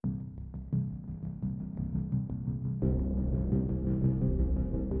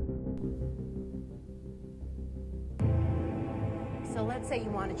say you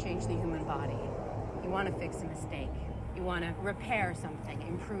want to change the human body. You want to fix a mistake. You want to repair something,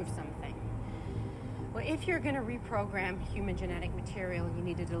 improve something. Well, if you're going to reprogram human genetic material, you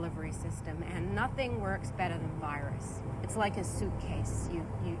need a delivery system, and nothing works better than virus. It's like a suitcase. You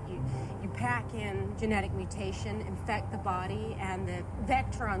pack in genetic mutation, infect the body, and the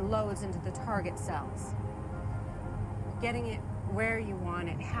vector unloads into the target cells. Getting it where you want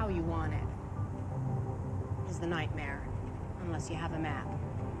it, how you want it, is the nightmare, unless you have a map.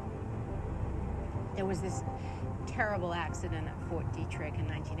 There was this terrible accident at Fort Detrick in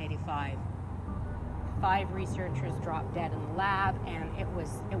 1985. 5 researchers dropped dead in the lab, and it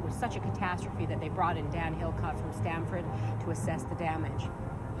was such a catastrophe that they brought in Dan Hillcott from Stanford to assess the damage.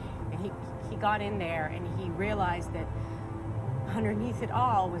 And he got in there, and he realized that underneath it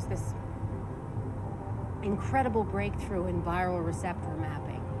all was this incredible breakthrough in viral receptor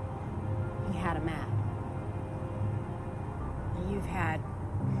mapping. He had a map. You've had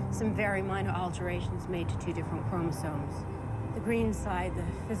some very minor alterations made to 2 different chromosomes. The green side, the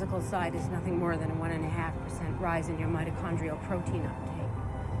physical side, is nothing more than a 1.5% rise in your mitochondrial protein uptake.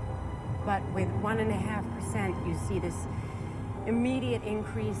 But with 1.5%, you see this immediate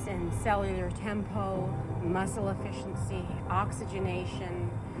increase in cellular tempo, muscle efficiency,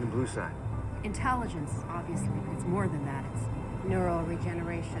 oxygenation. And the blue side? Intelligence, obviously, but it's more than that. It's neural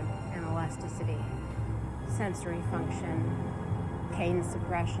regeneration and elasticity, sensory function, pain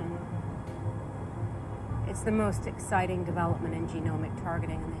suppression. It's the most exciting development in genomic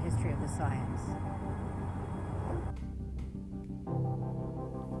targeting in the history of the science.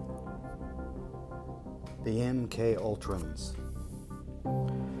 The MKULTRANS.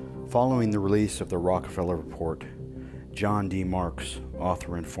 Following the release of the Rockefeller Report, John D. Marks,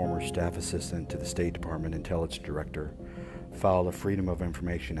 author and former staff assistant to the State Department Intelligence Director, filed a Freedom of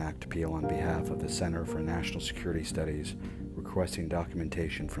Information Act appeal on behalf of the Center for National Security Studies, requesting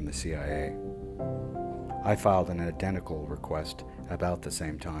documentation from the CIA. I filed an identical request about the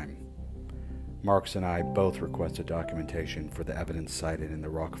same time. Marks and I both requested documentation for the evidence cited in the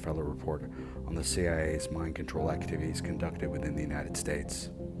Rockefeller Report on the CIA's mind control activities conducted within the United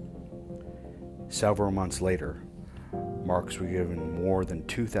States. Several months later, Marks was given more than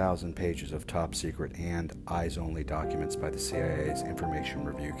 2,000 pages of top-secret and eyes-only documents by the CIA's Information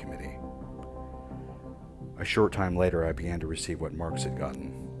Review Committee. A short time later, I began to receive what Marks had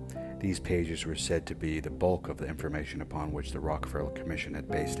gotten. These pages were said to be the bulk of the information upon which the Rockefeller Commission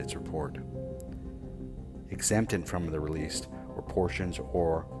had based its report. Exempted from the release were portions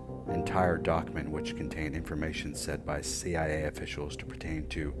or entire document which contained information said by CIA officials to pertain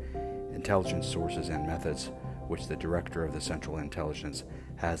to intelligence sources and methods which the Director of the Central Intelligence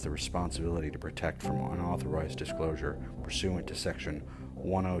has the responsibility to protect from unauthorized disclosure pursuant to Section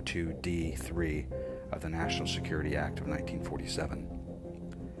 102D3 of the National Security Act of 1947.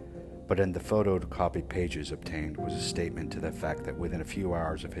 But in the photocopied pages obtained was a statement to the effect that within a few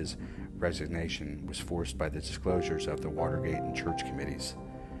hours of his resignation was forced by the disclosures of the Watergate and Church committees.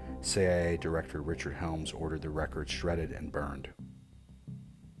 CIA Director Richard Helms ordered the records shredded and burned.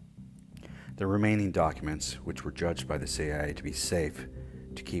 The remaining documents, which were judged by the CIA to be safe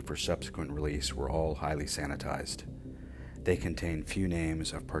to keep for subsequent release, were all highly sanitized. They contained few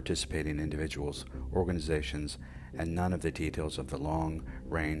names of participating individuals, organizations, and none of the details of the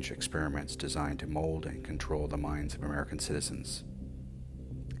long-range experiments designed to mold and control the minds of American citizens.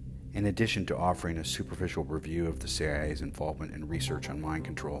 In addition to offering a superficial review of the CIA's involvement in research on mind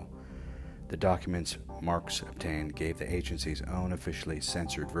control, the documents Marks obtained gave the agency's own officially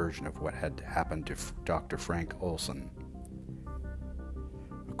censored version of what had happened to Dr. Frank Olson.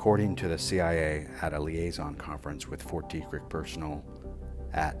 According to the CIA, at a liaison conference with Fort Detrick personnel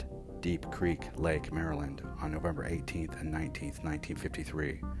at Deep Creek Lake, Maryland, on November 18th and 19th,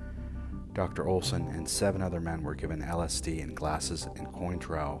 1953, Dr. Olson and 7 other men were given LSD in glasses and coin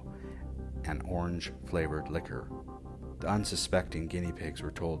trowel and orange-flavored liquor. The unsuspecting guinea pigs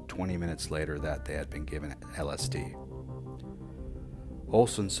were told 20 minutes later that they had been given LSD.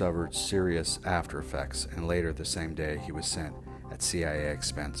 Olson suffered serious after effects, and later the same day he was sent, at CIA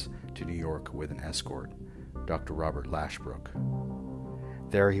expense, to New York with an escort, Dr. Robert Lashbrook.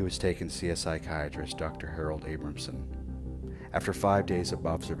 There he was taken to see a psychiatrist, Dr. Harold Abramson. After 5 days of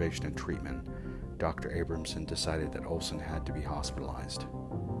observation and treatment, Dr. Abramson decided that Olson had to be hospitalized.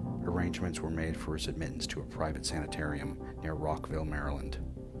 Arrangements were made for his admittance to a private sanitarium near Rockville, Maryland.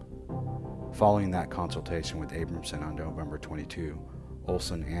 Following that consultation with Abramson on November 22,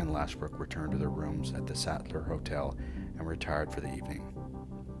 Olson and Lashbrook returned to their rooms at the Sattler Hotel and retired for the evening.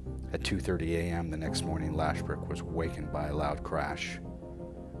 At 2:30 a.m. the next morning, Lashbrook was awakened by a loud crash.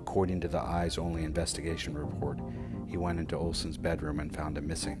 According to the Eyes Only investigation report, he went into Olson's bedroom and found him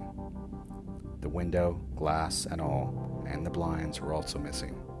missing. The window, glass, and all, and the blinds were also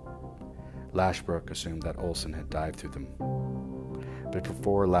missing. Lashbrook assumed that Olson had dived through them. But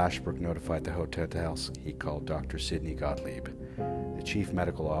before Lashbrook notified the hotel, he called Dr. Sidney Gottlieb, the chief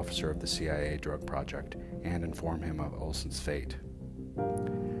medical officer of the CIA drug project, and informed him of Olson's fate.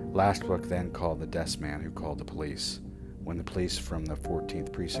 Lashbrook then called the desk man, who called the police. When the police from the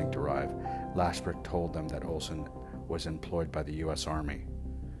 14th Precinct arrived, Lashbrook told them that Olson was employed by the U.S. Army.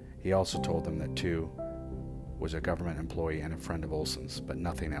 He also told them that Tu was a government employee and a friend of Olson's, but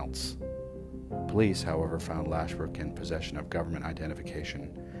nothing else. Police, however, found Lashbrook in possession of government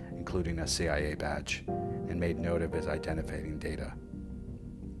identification, including a CIA badge, and made note of his identifying data.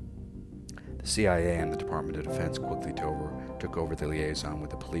 The CIA and the Department of Defense quickly took over the liaison with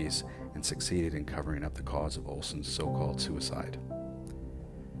the police and succeeded in covering up the cause of Olson's so-called suicide.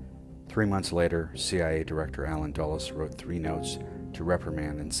 3 months later, CIA Director Alan Dulles wrote 3 notes to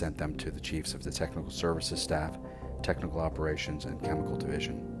reprimand and sent them to the chiefs of the Technical Services Staff, Technical Operations, and Chemical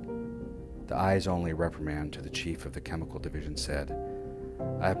Division. The eyes-only reprimand to the chief of the Chemical Division said,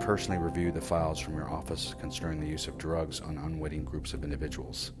 "I have personally reviewed the files from your office concerning the use of drugs on unwitting groups of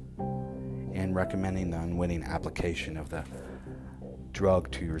individuals. In recommending the unwitting application of the drug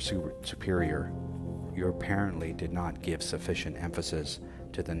to your superior, you apparently did not give sufficient emphasis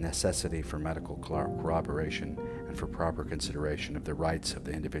to the necessity for medical corroboration and for proper consideration of the rights of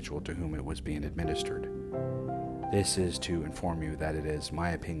the individual to whom it was being administered. This is to inform you that it is my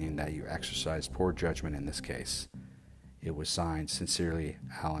opinion that you exercised poor judgment in this case." It was signed, "Sincerely,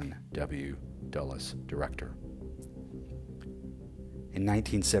 Alan W. Dulles, Director." In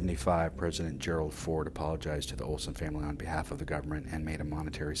 1975, President Gerald Ford apologized to the Olson family on behalf of the government and made a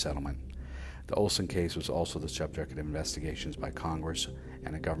monetary settlement. The Olson case was also the subject of investigations by Congress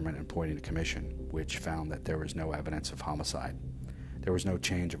and a government-appointed commission, which found that there was no evidence of homicide. There was no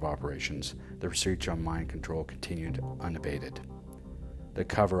change of operations. The research on mind control continued unabated. The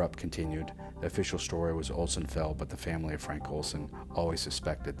cover-up continued. The official story was Olson fell, but the family of Frank Olson always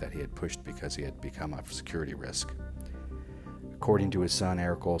suspected that he had pushed because he had become a security risk. According to his son,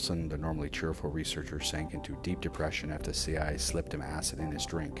 Eric Olson, the normally cheerful researcher sank into deep depression after the CIA slipped him acid in his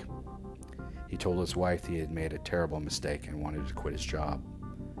drink. He told his wife he had made a terrible mistake and wanted to quit his job.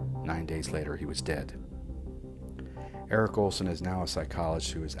 9 days later, he was dead. Eric Olson is now a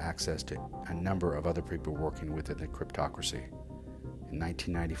psychologist who has access to a number of other people working within the cryptocracy. In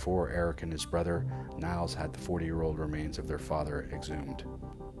 1994, Eric and his brother Niles had the 40-year-old remains of their father exhumed.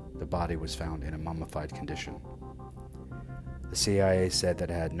 The body was found in a mummified condition. The CIA said that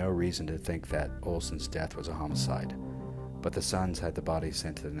it had no reason to think that Olson's death was a homicide, but the sons had the body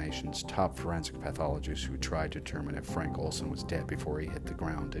sent to the nation's top forensic pathologists who tried to determine if Frank Olson was dead before he hit the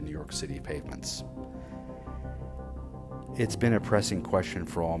ground in New York City pavements. It's been a pressing question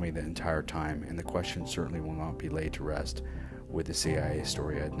for all me the entire time, and the question certainly will not be laid to rest with the CIA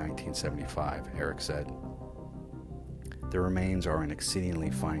story of 1975, Eric said. The remains are in exceedingly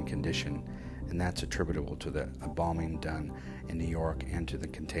fine condition, and that's attributable to the embalming done in New York and to the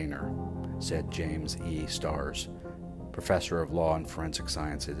container, said James E. Starrs, professor of law and forensic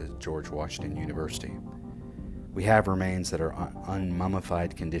sciences at George Washington University. We have remains that are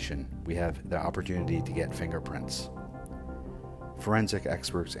unmummified condition. We have the opportunity to get fingerprints. Forensic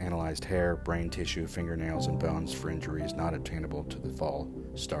experts analyzed hair, brain tissue, fingernails, and bones for injuries not attainable to the fall,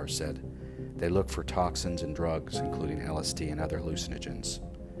 Starrs said. They look for toxins and drugs, including LSD and other hallucinogens.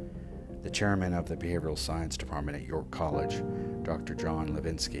 The chairman of the Behavioral Science Department at York College, Dr. John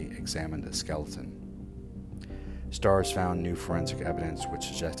Levinsky, examined the skeleton. Starrs found new forensic evidence which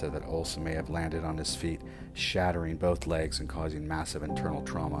suggested that Olson may have landed on his feet, shattering both legs and causing massive internal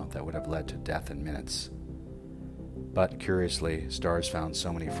trauma that would have led to death in minutes. But curiously, Starrs found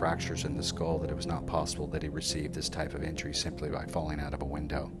so many fractures in the skull that it was not possible that he received this type of injury simply by falling out of a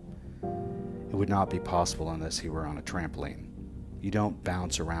window. It would not be possible unless he were on a trampoline. You don't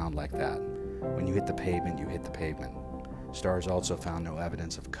bounce around like that. When you hit the pavement, you hit the pavement. Starrs also found no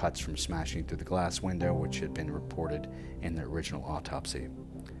evidence of cuts from smashing through the glass window, which had been reported in the original autopsy.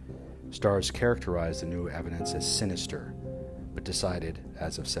 Starrs characterized the new evidence as sinister, but decided,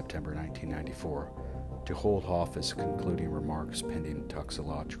 as of September 1994, to hold off his concluding remarks pending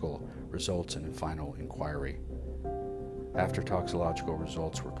toxicological results and final inquiry. After toxicological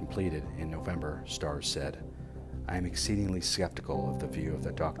results were completed in November, Starrs said, "I am exceedingly skeptical of the view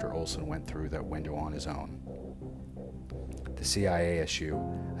that Dr. Olson went through that window on his own." The CIA issued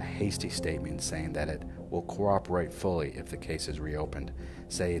a hasty statement saying that it will cooperate fully if the case is reopened,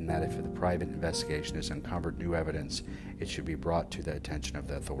 saying that if the private investigation has uncovered new evidence, it should be brought to the attention of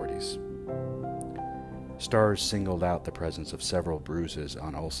the authorities. Stars singled out the presence of several bruises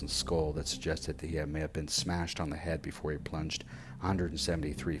on Olson's skull that suggested that he may have been smashed on the head before he plunged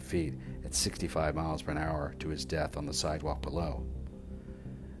 173 feet at 65 miles per hour to his death on the sidewalk below.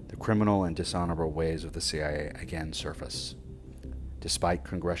 The criminal and dishonorable ways of the CIA again surface. Despite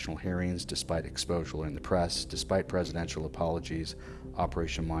congressional hearings, despite exposure in the press, despite presidential apologies,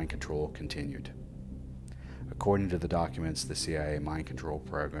 Operation Mind Control continued. According to the documents, the CIA mind control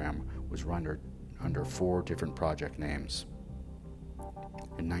program was run under 4 different project names.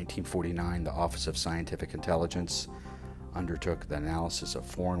 In 1949, the Office of Scientific Intelligence undertook the analysis of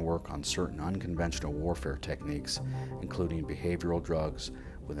foreign work on certain unconventional warfare techniques, including behavioral drugs,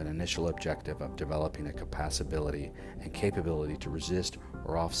 with an initial objective of developing a capacity and capability to resist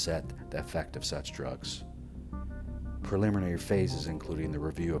or offset the effect of such drugs. Preliminary phases including the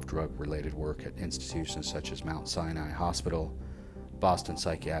review of drug-related work at institutions such as Mount Sinai Hospital, Boston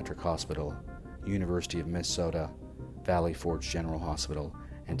Psychiatric Hospital, University of Minnesota, Valley Forge General Hospital,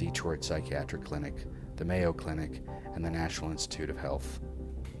 and Detroit Psychiatric Clinic, the Mayo Clinic, and the National Institute of Health.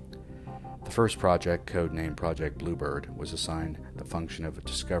 The first project, codenamed Project BLUEBIRD, was assigned the function of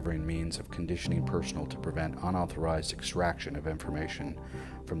discovering means of conditioning personnel to prevent unauthorized extraction of information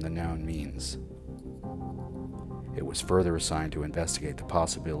from the known means. It was further assigned to investigate the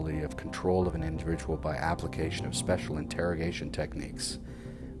possibility of control of an individual by application of special interrogation techniques,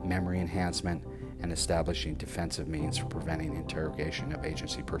 memory enhancement, and establishing defensive means for preventing interrogation of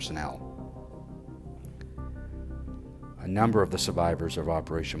agency personnel. A number of the survivors of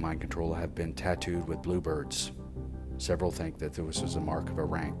Operation Mind Control have been tattooed with bluebirds. Several think that this was a mark of a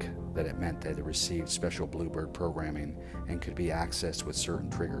rank, that it meant that they received special bluebird programming and could be accessed with certain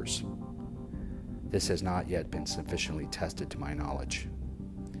triggers. This has not yet been sufficiently tested to my knowledge.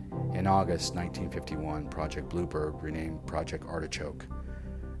 In August 1951, Project BLUEBIRD renamed Project ARTICHOKE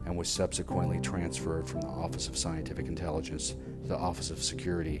and was subsequently transferred from the Office of Scientific Intelligence to the Office of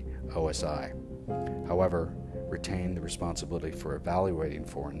Security, OSI. However, retained the responsibility for evaluating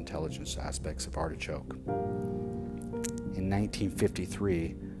foreign intelligence aspects of Artichoke. In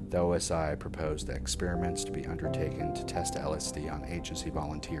 1953, the OSI proposed the experiments to be undertaken to test LSD on agency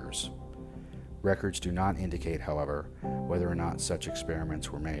volunteers. Records do not indicate, however, whether or not such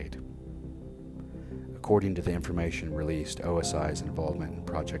experiments were made. According to the information released, OSI's involvement in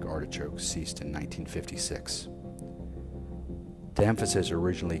Project Artichoke ceased in 1956. The emphasis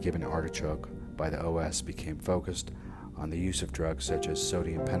originally given to Artichoke by the OS became focused on the use of drugs such as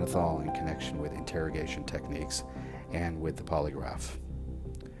sodium pentothal in connection with interrogation techniques and with the polygraph.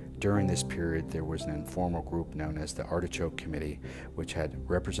 During this period, there was an informal group known as the Artichoke Committee, which had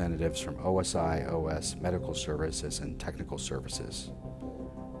representatives from OSI, OS, Medical Services, and Technical Services.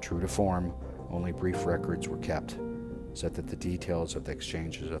 True to form, only brief records were kept, so that the details of the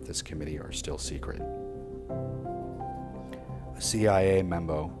exchanges of this committee are still secret. A CIA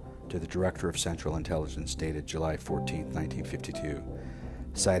memo to the Director of Central Intelligence dated July 14, 1952,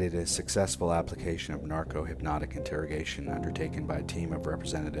 cited a successful application of narco-hypnotic interrogation undertaken by a team of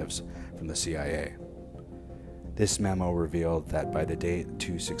representatives from the CIA. This memo revealed that by the date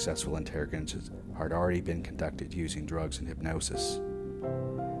 2 successful interrogations had already been conducted using drugs and hypnosis.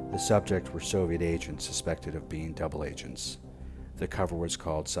 The subjects were Soviet agents suspected of being double agents. The cover was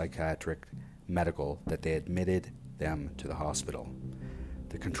called Psychiatric Medical, that they admitted them to the hospital.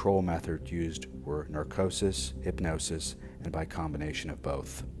 The control methods used were narcosis, hypnosis, and by combination of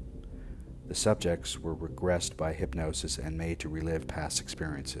both. The subjects were regressed by hypnosis and made to relive past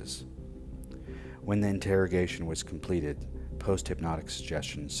experiences. When the interrogation was completed, post-hypnotic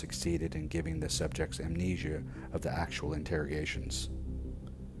suggestions succeeded in giving the subjects amnesia of the actual interrogations.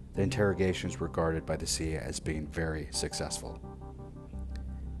 The interrogations were regarded by the CIA as being very successful.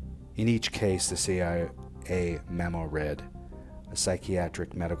 In each case, the CIA memo read, "A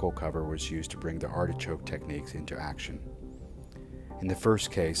psychiatric medical cover was used to bring the artichoke techniques into action." In the first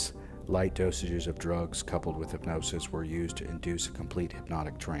case, light dosages of drugs coupled with hypnosis were used to induce a complete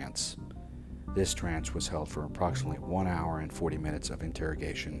hypnotic trance. This trance was held for approximately 1 hour and 40 minutes of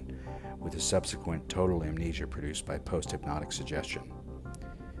interrogation, with a subsequent total amnesia produced by post-hypnotic suggestion.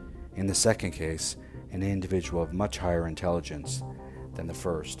 In the second case, an individual of much higher intelligence than the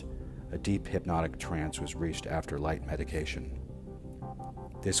first, a deep hypnotic trance was reached after light medication.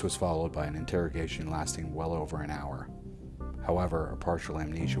 This was followed by an interrogation lasting well over an hour. However, a partial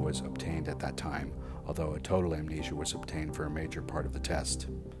amnesia was obtained at that time, although a total amnesia was obtained for a major part of the test.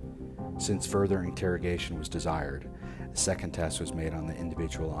 Since further interrogation was desired, a second test was made on the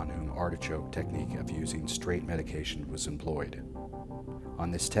individual on whom artichoke technique of using straight medication was employed. On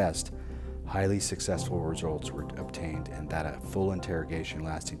this test, Highly successful results were obtained, and that a full interrogation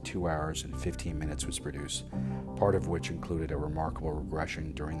lasting 2 hours and 15 minutes was produced, part of which included a remarkable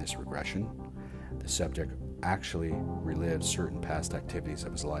regression. During this regression, the subject actually relived certain past activities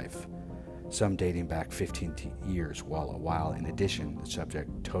of his life, some dating back 15 years, while in addition, the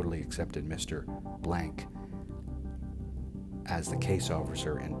subject totally accepted Mr. Blank as the case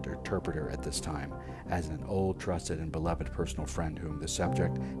officer and interpreter at this time, as an old, trusted, and beloved personal friend whom the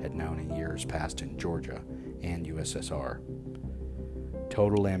subject had known in years past in Georgia and USSR.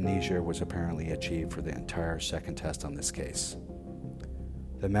 Total amnesia was apparently achieved for the entire second test on this case.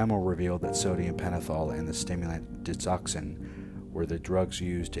 The memo revealed that sodium pentothal and the stimulant digoxin were the drugs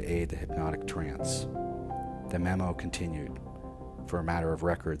used to aid the hypnotic trance. The memo continued. For a matter of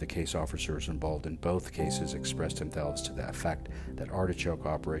record, the case officers involved in both cases expressed themselves to the effect that artichoke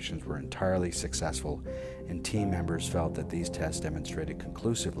operations were entirely successful, and team members felt that these tests demonstrated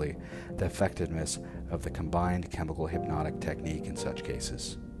conclusively the effectiveness of the combined chemical hypnotic technique in such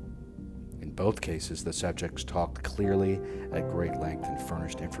cases. In both cases, the subjects talked clearly at great length and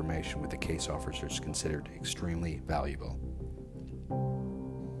furnished information which the case officers considered extremely valuable.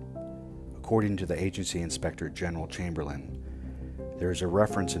 According to the Agency Inspector General Chamberlain, there is a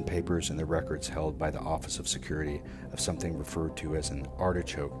reference in papers in the records held by the Office of Security of something referred to as an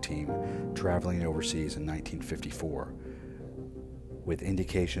artichoke team traveling overseas in 1954, with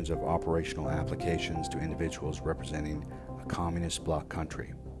indications of operational applications to individuals representing a communist bloc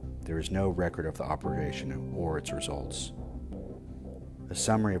country. There is no record of the operation or its results. A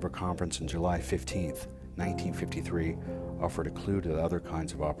summary of a conference on July 15, 1953, offered a clue to the other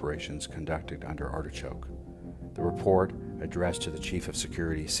kinds of operations conducted under artichoke. The report, addressed to the Chief of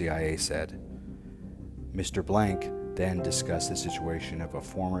Security, CIA, said, Mr. Blank then discussed the situation of a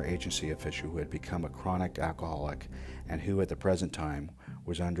former agency official who had become a chronic alcoholic and who at the present time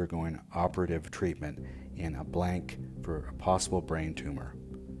was undergoing operative treatment in a blank for a possible brain tumor.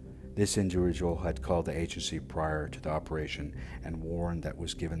 This individual had called the agency prior to the operation and warned that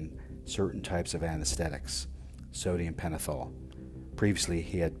was given certain types of anesthetics, sodium pentothal. Previously,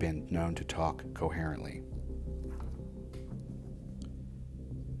 he had been known to talk coherently.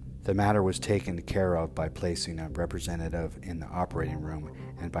 The matter was taken care of by placing a representative in the operating room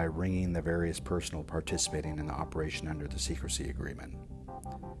and by ringing the various personnel participating in the operation under the secrecy agreement.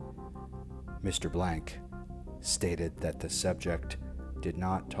 Mr. Blank stated that the subject did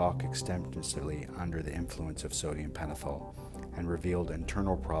not talk extensively under the influence of sodium pentothal and revealed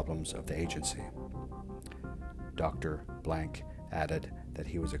internal problems of the agency. Dr. Blank added that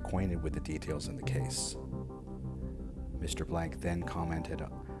he was acquainted with the details in the case. Mr. Blank then commented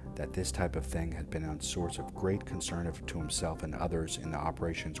that this type of thing had been a source of great concern to himself and others in the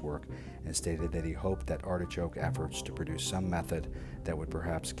operations work, and stated that he hoped that artichoke efforts to produce some method that would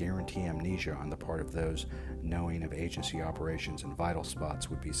perhaps guarantee amnesia on the part of those knowing of agency operations and vital spots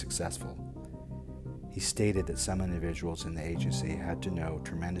would be successful. He stated that some individuals in the agency had to know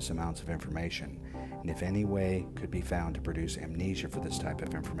tremendous amounts of information, and if any way could be found to produce amnesia for this type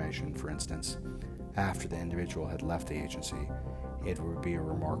of information, for instance, after the individual had left the agency, it would be a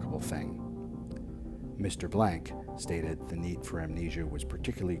remarkable thing. Mr. Blank stated the need for amnesia was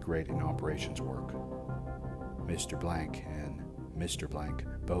particularly great in operations work. Mr. Blank and Mr. Blank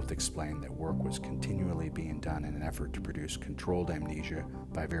both explained that work was continually being done in an effort to produce controlled amnesia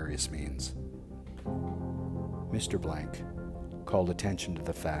by various means. Mr. Blank called attention to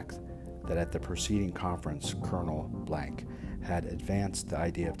the fact that at the preceding conference, Colonel Blank had advanced the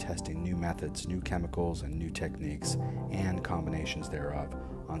idea of testing new methods, new chemicals, and new techniques, and combinations thereof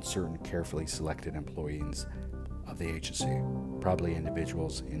on certain carefully selected employees of the agency, probably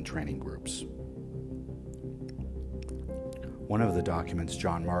individuals in training groups. One of the documents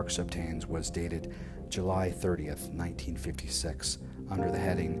John Marks obtains was dated July 30th, 1956, under the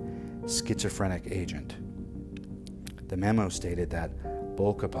heading Schizophrenic Agent. The memo stated that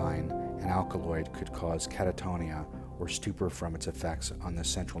bolkapine, an alkaloid, could cause catatonia or stupor from its effects on the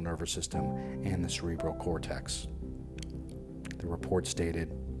central nervous system and the cerebral cortex. The report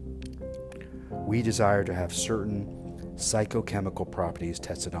stated, "We desire to have certain psychochemical properties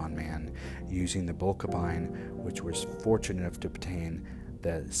tested on man using the bolkapine, which was fortunate enough to obtain,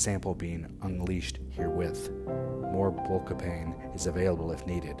 the sample being unleashed herewith. More bolkapine is available if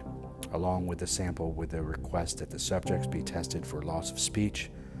needed, along with the sample, with the request that the subjects be tested for loss of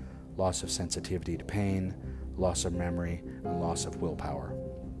speech, loss of sensitivity to pain, loss of memory, and loss of willpower."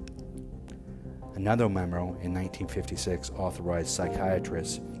 Another memo in 1956 authorized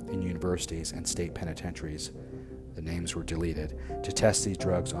psychiatrists in universities and state penitentiaries, the names were deleted, to test these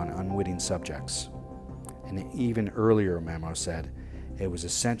drugs on unwitting subjects. An even earlier memo said, It was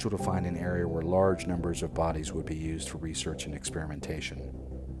essential to find an area where large numbers of bodies would be used for research and experimentation.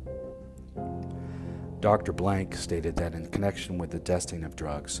 Dr. Blank stated that in connection with the testing of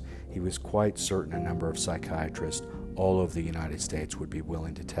drugs, he was quite certain a number of psychiatrists all over the United States would be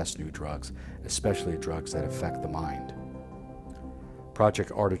willing to test new drugs, especially drugs that affect the mind.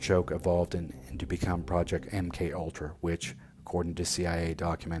 Project Artichoke evolved to become Project MKULTRA, which, according to CIA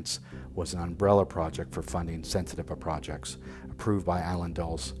documents, was an umbrella project for funding sensitive projects, approved by Allen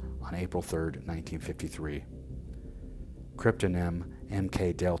Dulles on April 3, 1953. Cryptonym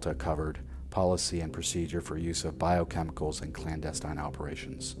MKDELTA covered policy and procedure for use of biochemicals in clandestine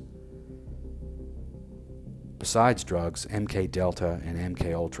operations. Besides drugs, MKDELTA and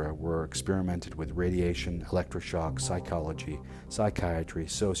MKULTRA were experimented with radiation, electroshock, psychology, psychiatry,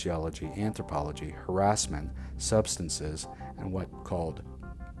 sociology, anthropology, harassment, substances, and what called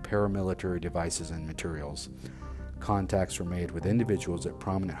paramilitary devices and materials. Contacts were made with individuals at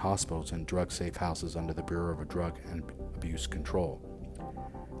prominent hospitals and drug-safe houses under the Bureau of Drug and Abuse Control.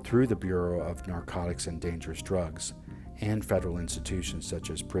 Through the Bureau of Narcotics and Dangerous Drugs, and federal institutions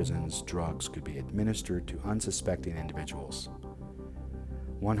such as prisons, drugs could be administered to unsuspecting individuals.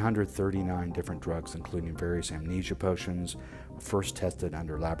 139 different drugs, including various amnesia potions, were first tested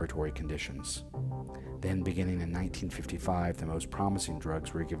under laboratory conditions. Then, beginning in 1955, the most promising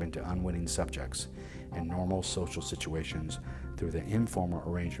drugs were given to unwitting subjects in normal social situations through the informal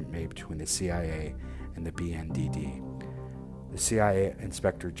arrangement made between the CIA and the BNDD. The CIA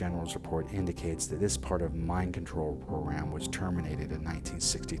Inspector General's report indicates that this part of the mind control program was terminated in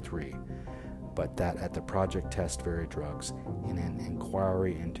 1963, but that at the project test various drugs in an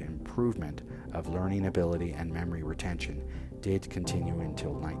inquiry into improvement of learning ability and memory retention did continue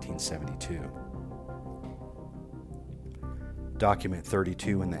until 1972. Document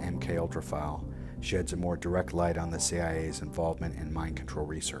 32 in the MKUltra file sheds a more direct light on the CIA's involvement in mind control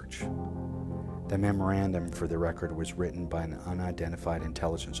research. The memorandum, for the record, was written by an unidentified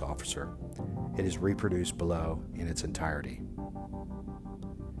intelligence officer. It is reproduced below in its entirety.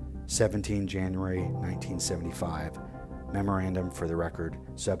 17 January 1975, memorandum for the record,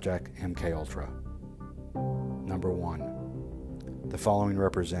 subject MKUltra. Number 1. The following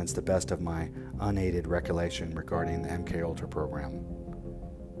represents the best of my unaided recollection regarding the MKUltra program.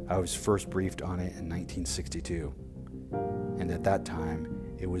 I was first briefed on it in 1962, and at that time,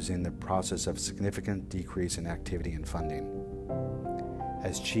 it was in the process of significant decrease in activity and funding.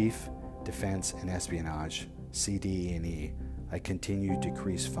 As Chief, Defense and Espionage, CDE&E, I continued to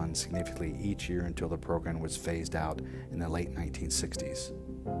decrease funds significantly each year until the program was phased out in the late 1960s.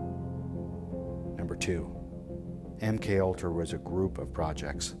 Number 2. MKUltra was a group of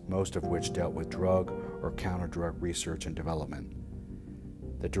projects, most of which dealt with drug or counter-drug research and development.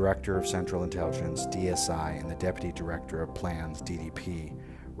 The Director of Central Intelligence, DSI, and the Deputy Director of Plans, DDP,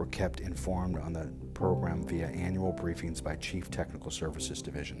 were kept informed on the program via annual briefings by Chief Technical Services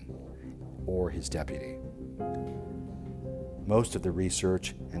Division, or his deputy. Most of the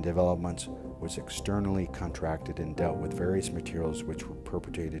research and development was externally contracted and dealt with various materials which were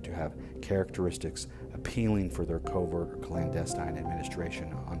purported to have characteristics appealing for their covert or clandestine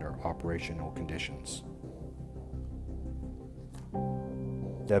administration under operational conditions.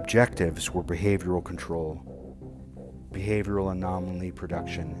 The objectives were behavioral control, behavioral anomaly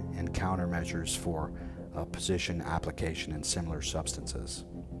production, and countermeasures for position application and similar substances.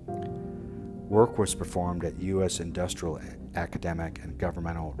 Work was performed at U.S. industrial, academic, and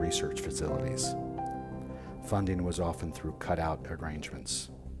governmental research facilities. Funding was often through cutout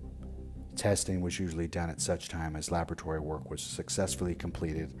arrangements. Testing was usually done at such time as laboratory work was successfully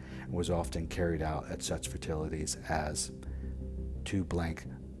completed and was often carried out at such facilities as to blank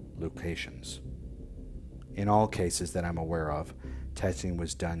locations. In all cases that I'm aware of, testing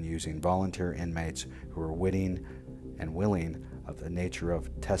was done using volunteer inmates who were witting and willing of the nature of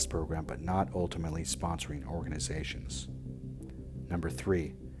test program but not ultimately sponsoring organizations. Number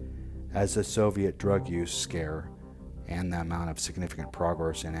 3. As the Soviet drug use scare and the amount of significant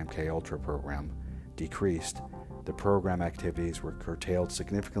progress in MKUltra program decreased, the program activities were curtailed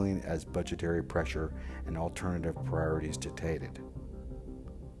significantly as budgetary pressure and alternative priorities dictated.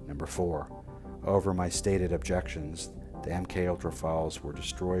 Number 4. Over my stated objections, the MKUltra files were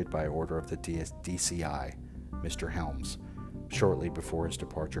destroyed by order of the DCI, Mr. Helms, shortly before his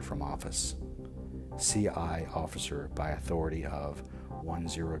departure from office. CI officer by authority of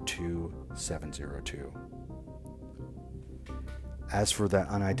 102702. As for the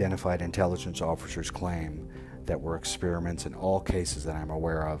unidentified intelligence officer's claim that were experiments in all cases that I'm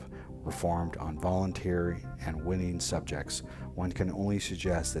aware of performed on voluntary and willing subjects, one can only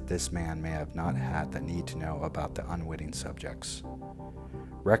suggest that this man may have not had the need to know about the unwitting subjects.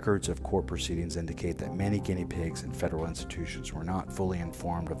 Records of court proceedings indicate that many guinea pigs in federal institutions were not fully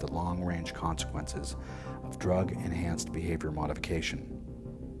informed of the long-range consequences of drug-enhanced behavior modification.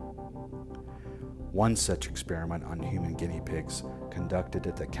 One such experiment on human guinea pigs, conducted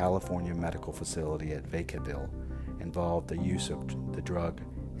at the California Medical Facility at Vacaville, involved the use of the drug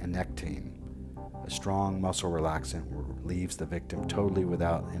anectine, a strong muscle relaxant that leaves the victim totally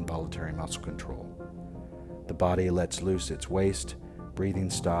without involuntary muscle control. The body lets loose its waste, breathing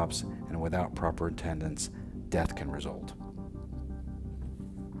stops, and without proper attendance, death can result.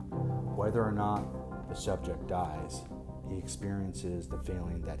 Whether or not the subject dies, he experiences the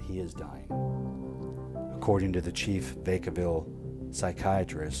feeling that he is dying. According to the chief Vacaville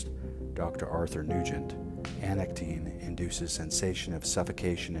psychiatrist, Dr. Arthur Nugent, anectine induces sensation of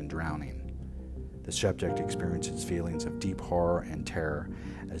suffocation and drowning. The subject experiences feelings of deep horror and terror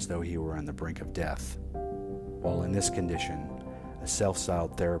as though he were on the brink of death. While in this condition, a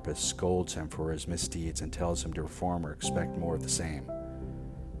self-styled therapist scolds him for his misdeeds and tells him to perform or expect more of the same.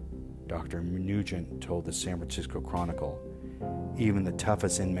 Dr. Nugent told the San Francisco Chronicle, "Even the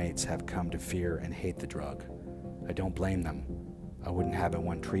toughest inmates have come to fear and hate the drug. I don't blame them. I wouldn't have it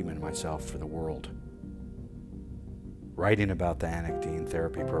one treatment myself for the world." Writing about the anectine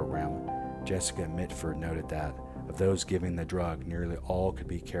therapy program, Jessica Mitford noted that, of those giving the drug, nearly all could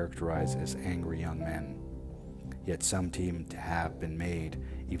be characterized as angry young men. Yet some seem to have been made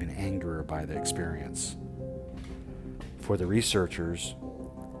even angrier by the experience. For the researchers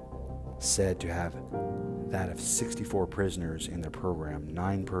said to have that of 64 prisoners in their program,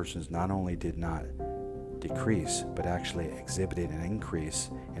 9 persons not only did not decrease, but actually exhibited an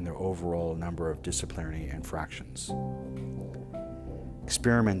increase in their overall number of disciplinary infractions.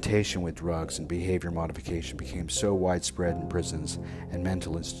 Experimentation with drugs and behavior modification became so widespread in prisons and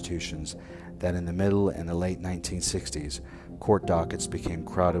mental institutions that in the middle and the late 1960s, court dockets became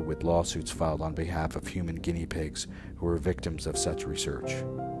crowded with lawsuits filed on behalf of human guinea pigs who were victims of such research.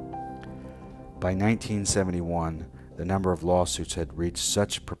 By 1971, the number of lawsuits had reached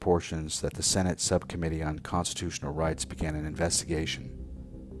such proportions that the Senate Subcommittee on Constitutional Rights began an investigation.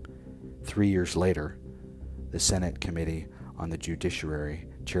 3 years later, the Senate Committee on the Judiciary,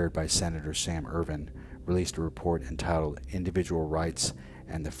 chaired by Senator Sam Irving, released a report entitled Individual Rights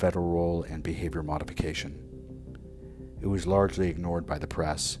and the Federal Role in Behavior Modification. It was largely ignored by the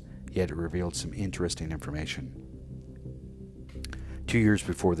press, yet it revealed some interesting information. 2 years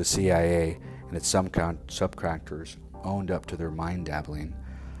before the CIA and its subcontractors owned up to their mind-dabbling,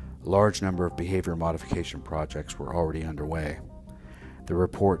 a large number of behavior modification projects were already underway. The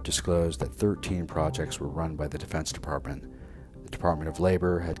report disclosed that 13 projects were run by the Defense Department. The Department of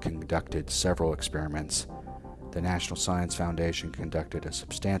Labor had conducted several experiments. The National Science Foundation conducted a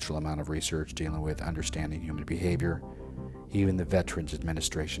substantial amount of research dealing with understanding human behavior. Even the Veterans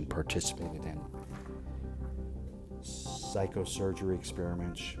Administration participated in psychosurgery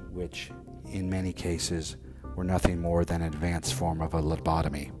experiments, which in many cases were nothing more than an advanced form of a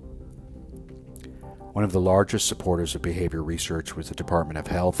lobotomy. One of the largest supporters of behavior research was the Department of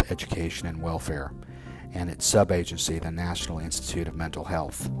Health, Education, and Welfare, and its sub-agency, the National Institute of Mental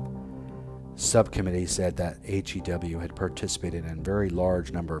Health. Subcommittee said that HEW had participated in a very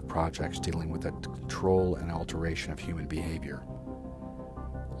large number of projects dealing with the control and alteration of human behavior.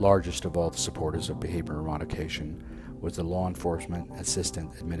 Largest of all the supporters of behavior modification was the Law Enforcement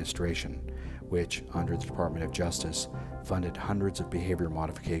Assistance Administration, which, under the Department of Justice, funded hundreds of behavior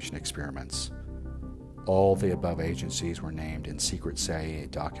modification experiments. All the above agencies were named in secret CIA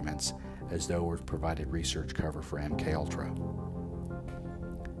documents as though it provided research cover for MKULTRA.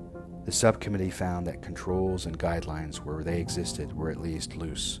 The subcommittee found that controls and guidelines where they existed were at least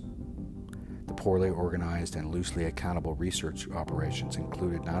loose. The poorly organized and loosely accountable research operations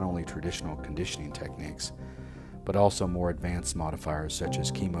included not only traditional conditioning techniques, but also more advanced modifiers such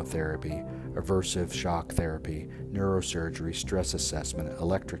as chemotherapy, aversive shock therapy, neurosurgery, stress assessment,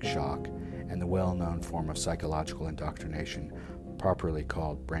 electric shock, and the well-known form of psychological indoctrination, properly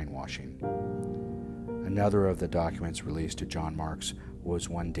called brainwashing. Another of the documents released to John Marks was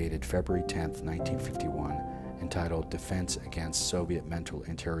one dated February 10, 1951, entitled Defense Against Soviet Mental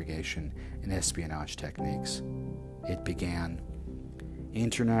Interrogation and Espionage Techniques. It began,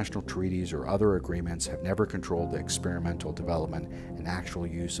 "International treaties or other agreements have never controlled the experimental development and actual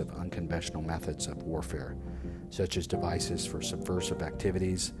use of unconventional methods of warfare, such as devices for subversive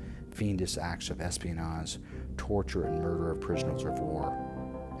activities, fiendish acts of espionage, torture and murder of prisoners of war,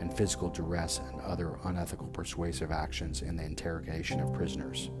 and physical duress and other unethical persuasive actions in the interrogation of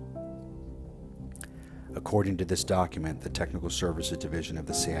prisoners." According to this document, the Technical Services Division of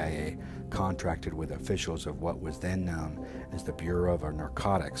the CIA contracted with officials of what was then known as the Bureau of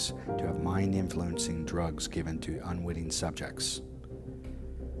Narcotics to have mind-influencing drugs given to unwitting subjects.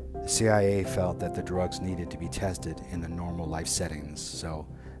 The CIA felt that the drugs needed to be tested in the normal life settings so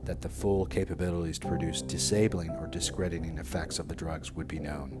that the full capabilities to produce disabling or discrediting effects of the drugs would be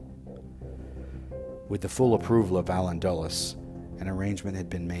known. With the full approval of Allen Dulles, an arrangement had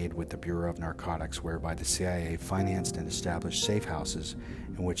been made with the Bureau of Narcotics whereby the CIA financed and established safe houses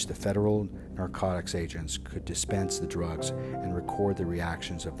in which the federal narcotics agents could dispense the drugs and record the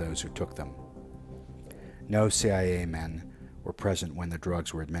reactions of those who took them. No CIA men were present when the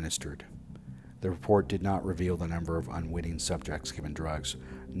drugs were administered. The report did not reveal the number of unwitting subjects given drugs,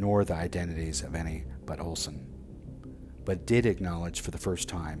 nor the identities of any but Olson, but did acknowledge for the first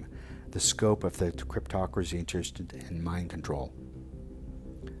time the scope of the cryptocracy interested in mind control.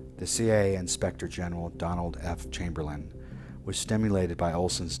 The CIA Inspector General Donald F. Chamberlain was stimulated by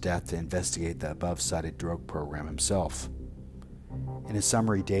Olson's death to investigate the above-cited drug program himself. In a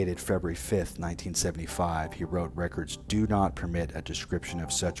summary dated February 5, 1975, he wrote, "Records do not permit a description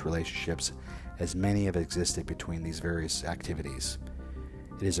of such relationships as many have existed between these various activities.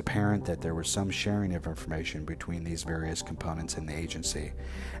 It is apparent that there was some sharing of information between these various components in the agency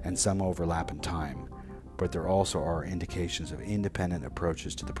and some overlap in time, but there also are indications of independent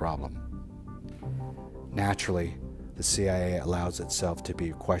approaches to the problem. Naturally, the CIA allows itself to be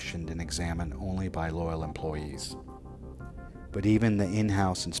questioned and examined only by loyal employees. But even the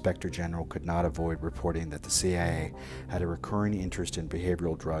in-house Inspector General could not avoid reporting that the CIA had a recurring interest in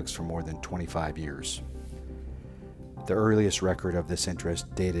behavioral drugs for more than 25 years. The earliest record of this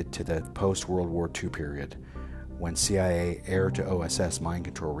interest dated to the post-World War II period, when CIA, heir to OSS mind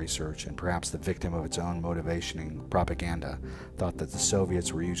control research and perhaps the victim of its own motivating propaganda, thought that the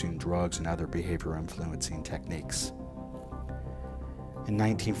Soviets were using drugs and other behavior influencing techniques. In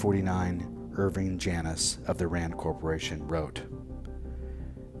 1949, Irving Janus of the RAND Corporation wrote,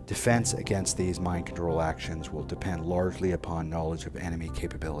 "Defense against these mind control actions will depend largely upon knowledge of enemy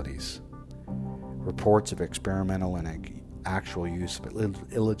capabilities. Reports of experimental and actual use of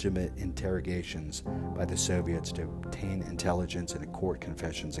illegitimate interrogations by the Soviets to obtain intelligence and court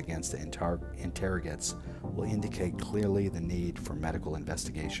confessions against the interrogates will indicate clearly the need for medical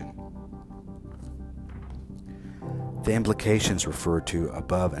investigation." The implications referred to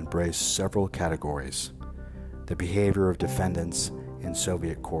above embrace several categories. The behavior of defendants in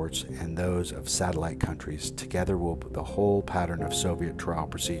Soviet courts and those of satellite countries, together with the whole pattern of Soviet trial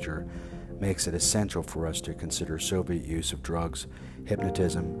procedure, makes it essential for us to consider Soviet use of drugs,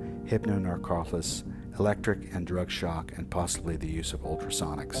 hypnotism, hypnonarcosis, electric and drug shock, and possibly the use of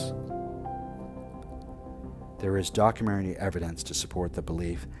ultrasonics. There is documentary evidence to support the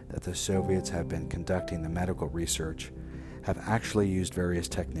belief that the Soviets have been conducting the medical research, have actually used various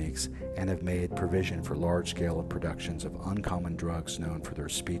techniques, and have made provision for large-scale productions of uncommon drugs known for their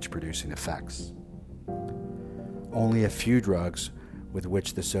speech-producing effects. Only a few drugs with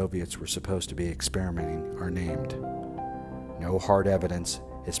which the Soviets were supposed to be experimenting are named. No hard evidence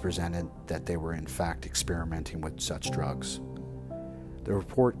is presented that they were in fact experimenting with such drugs. The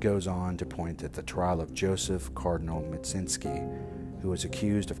report goes on to point at the trial of Joseph Cardinal Mitzinski, who was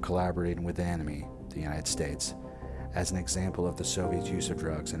accused of collaborating with the enemy, the United States, as an example of the Soviets' use of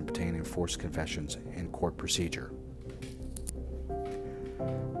drugs and obtaining forced confessions in court procedure.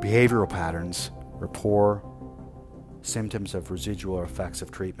 Behavioral patterns, rapport, symptoms of residual effects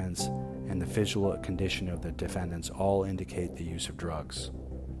of treatments, and the physical condition of the defendants all indicate the use of drugs.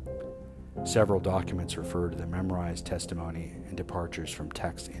 Several documents refer to the memorized testimony and departures from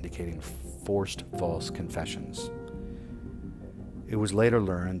text indicating forced false confessions. It was later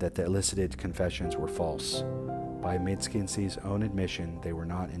learned that the elicited confessions were false. By Mitzinski's own admission, they were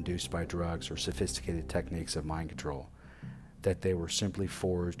not induced by drugs or sophisticated techniques of mind control, that they were simply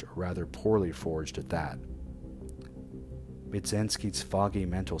forged, or rather poorly forged at that. Mitzinski's foggy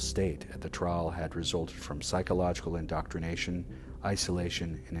mental state at the trial had resulted from psychological indoctrination,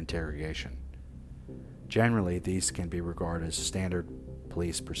 isolation, and interrogation. Generally, these can be regarded as standard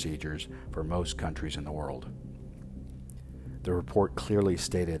police procedures for most countries in the world. The report clearly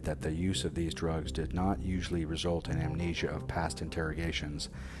stated that the use of these drugs did not usually result in amnesia of past interrogations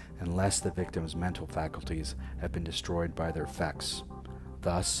unless the victim's mental faculties had been destroyed by their effects.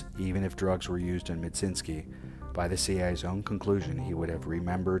 Thus, even if drugs were used on Mitzinski, by the CIA's own conclusion, he would have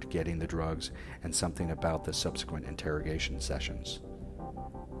remembered getting the drugs and something about the subsequent interrogation sessions.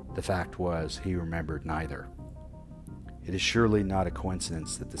 The fact was, he remembered neither. It is surely not a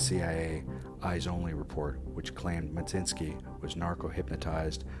coincidence that the CIA Eyes Only report, which claimed Mazinski was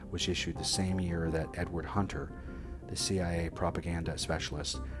narco-hypnotized, was issued the same year that Edward Hunter, the CIA propaganda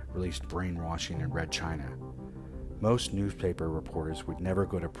specialist, released Brainwashing in Red China. Most newspaper reporters would never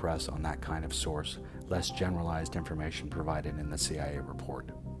go to press on that kind of source, less generalized information provided in the CIA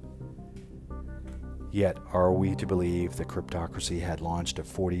report. Yet, are we to believe the cryptocracy had launched a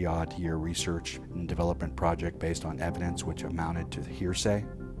 40-odd year research and development project based on evidence which amounted to hearsay?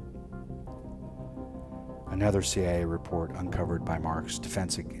 Another CIA report uncovered by Mark's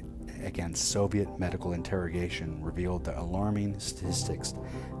Defense Against Soviet Medical Interrogation revealed the alarming statistics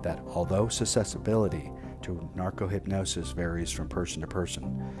that although susceptibility to narcohypnosis varies from person to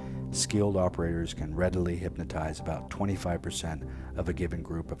person, skilled operators can readily hypnotize about 25% of a given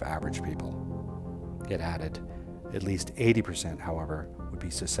group of average people. It added, at least 80%, however, would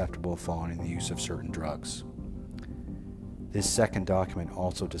be susceptible following the use of certain drugs. This second document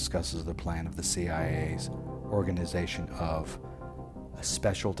also discusses the plan of the CIA's organization of a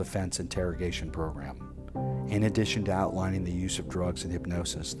special defense interrogation program. In addition to outlining the use of drugs and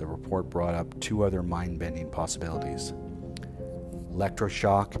hypnosis, the report brought up two other mind-bending possibilities: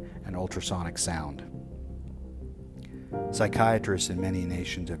 electroshock and ultrasonic sound. Psychiatrists in many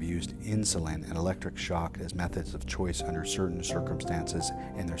nations have used insulin and electric shock as methods of choice under certain circumstances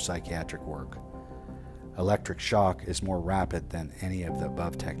in their psychiatric work. Electric shock is more rapid than any of the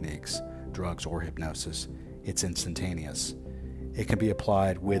above techniques, drugs or hypnosis. It's instantaneous. It can be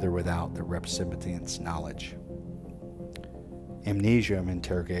applied with or without the recipient's knowledge. Amnesia of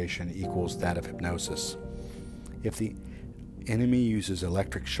interrogation equals that of hypnosis. If the enemy uses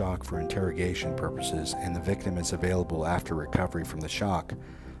electric shock for interrogation purposes and the victim is available after recovery from the shock,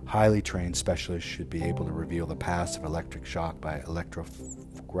 highly trained specialists should be able to reveal the past of electric shock by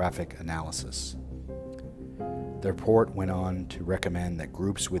electrographic analysis. The report went on to recommend that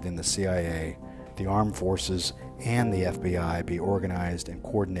groups within the CIA, the armed forces, and the FBI be organized and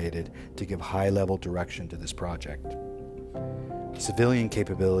coordinated to give high-level direction to this project. Civilian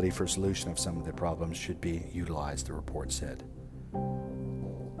capability for solution of some of the problems should be utilized, the report said.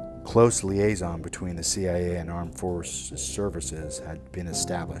 Close liaison between the CIA and armed forces services had been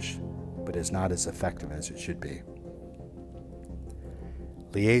established, but is not as effective as it should be.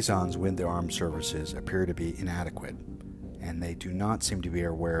 Liaisons with the armed services appear to be inadequate, and they do not seem to be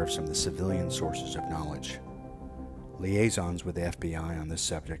aware of some of the civilian sources of knowledge. Liaisons with the FBI on this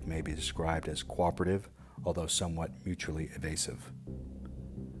subject may be described as cooperative, although somewhat mutually evasive.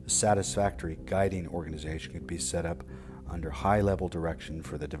 A satisfactory guiding organization could be set up under high-level direction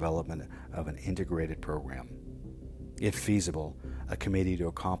for the development of an integrated program. If feasible, a committee to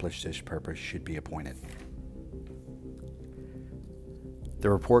accomplish this purpose should be appointed. The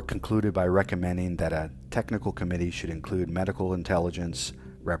report concluded by recommending that a technical committee should include medical intelligence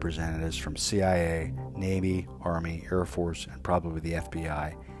representatives from CIA, Navy, Army, Air Force, and probably the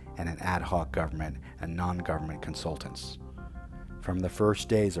FBI, and an ad hoc government and non-government consultants. From the first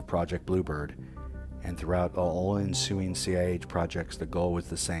days of Project Bluebird, and throughout all ensuing CIA projects, the goal was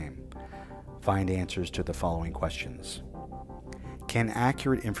the same: find answers to the following questions. Can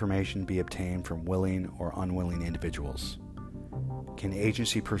accurate information be obtained from willing or unwilling individuals? Can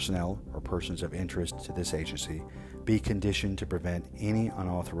agency personnel, or persons of interest to this agency, be conditioned to prevent any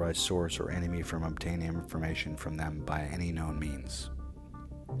unauthorized source or enemy from obtaining information from them by any known means?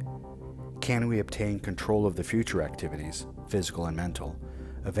 Can we obtain control of the future activities, physical and mental,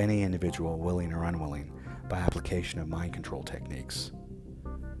 of any individual, willing or unwilling, by application of mind control techniques?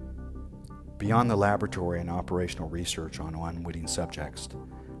 Beyond the laboratory and operational research on unwitting subjects,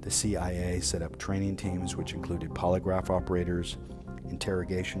 the CIA set up training teams which included polygraph operators,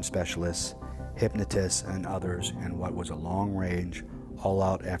 interrogation specialists, hypnotists, and others, in what was a long-range,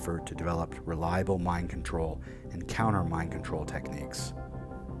 all-out effort to develop reliable mind control and counter mind control techniques.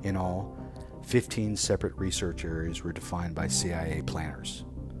 In all, 15 separate research areas were defined by CIA planners.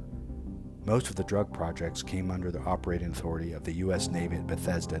 Most of the drug projects came under the operating authority of the U.S. Navy at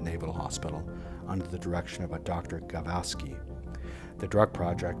Bethesda Naval Hospital under the direction of a Dr. Gavowski. The drug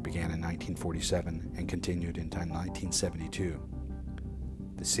project began in 1947 and continued until 1972.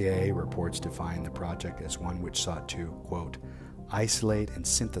 The CIA reports define the project as one which sought to, quote, isolate and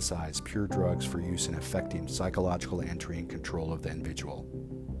synthesize pure drugs for use in effecting psychological entry and control of the individual.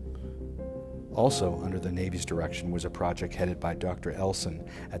 Also, under the Navy's direction was a project headed by Dr. Elson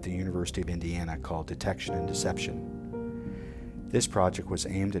at the University of Indiana called Detection and Deception. This project was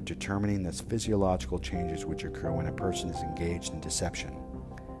aimed at determining the physiological changes which occur when a person is engaged in deception.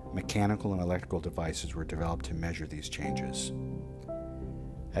 Mechanical and electrical devices were developed to measure these changes.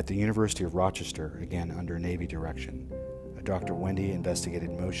 At the University of Rochester, again under Navy direction, Dr. Wendy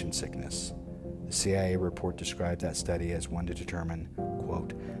investigated motion sickness. The CIA report described that study as one to determine,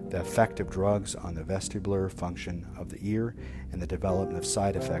 quote, the effect of drugs on the vestibular function of the ear and the development of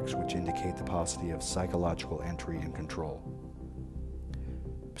side effects which indicate the paucity of psychological entry and control.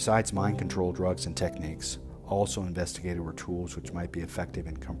 Besides mind control drugs and techniques, also investigated were tools which might be effective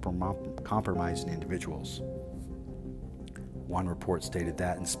in compromising individuals. One report stated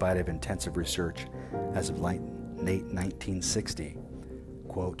that, in spite of intensive research as of late 1960,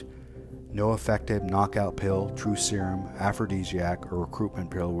 quote, no effective knockout pill, true serum, aphrodisiac, or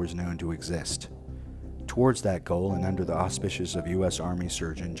recruitment pill was known to exist. Towards that goal, and under the auspices of U.S. Army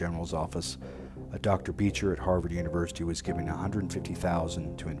Surgeon General's Office, a Dr. Beecher at Harvard University was given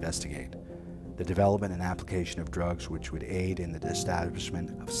 $150,000 to investigate the development and application of drugs which would aid in the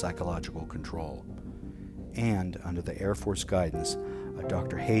establishment of psychological control. And, under the Air Force guidance, a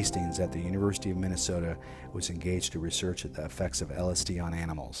Dr. Hastings at the University of Minnesota was engaged to research the effects of LSD on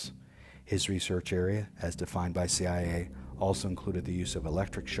animals. His research area, as defined by CIA, also included the use of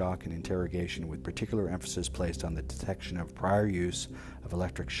electric shock and interrogation, with particular emphasis placed on the detection of prior use of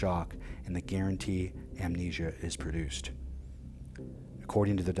electric shock and the guarantee amnesia is produced.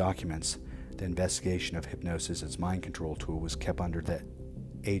 According to the documents, the investigation of hypnosis as mind control tool was kept under the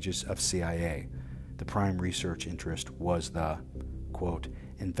aegis of CIA. The prime research interest was the, quote,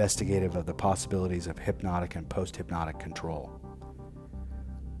 investigative of the possibilities of hypnotic and post-hypnotic control.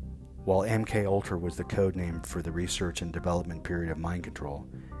 While MKULTRA was the code name for the research and development period of mind control,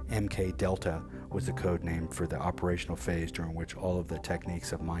 MKDELTA was the code name for the operational phase during which all of the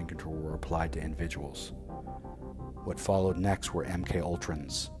techniques of mind control were applied to individuals. What followed next were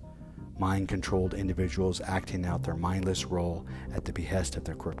MKULTRANS, mind-controlled individuals acting out their mindless role at the behest of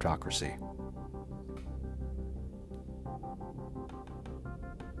the cryptocracy.